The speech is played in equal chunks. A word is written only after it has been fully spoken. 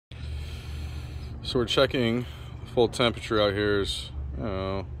So we're checking the full temperature out here is, I don't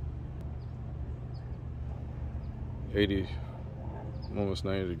know, 80, almost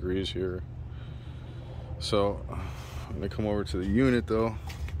 90 degrees here. So I'm gonna come over to the unit though.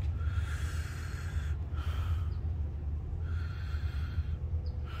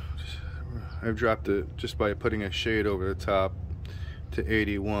 I've dropped it just by putting a shade over the top to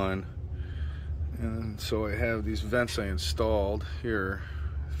 81. And so I have these vents I installed here,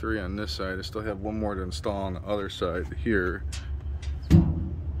 3 on this side. I still have one more to install on the other side here.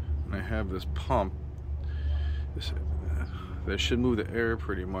 And I have this pump. That should move the air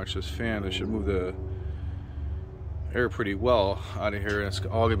pretty much. This fan, that should move the air pretty well out of here. And it's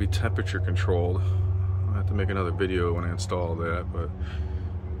all gonna be temperature controlled. I'll have to make another video when I install that, but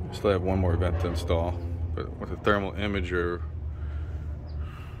I still have one more vent to install. But with a thermal imager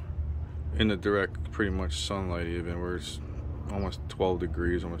in the direct, pretty much sunlight even, where it's almost 12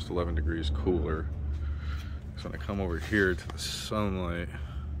 degrees, almost 11 degrees cooler. So when I come over here to the sunlight,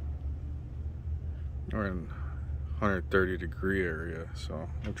 we're in 130 degree area, so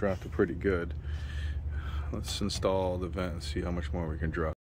I dropped it pretty good. Let's install the vent and see how much more we can drop.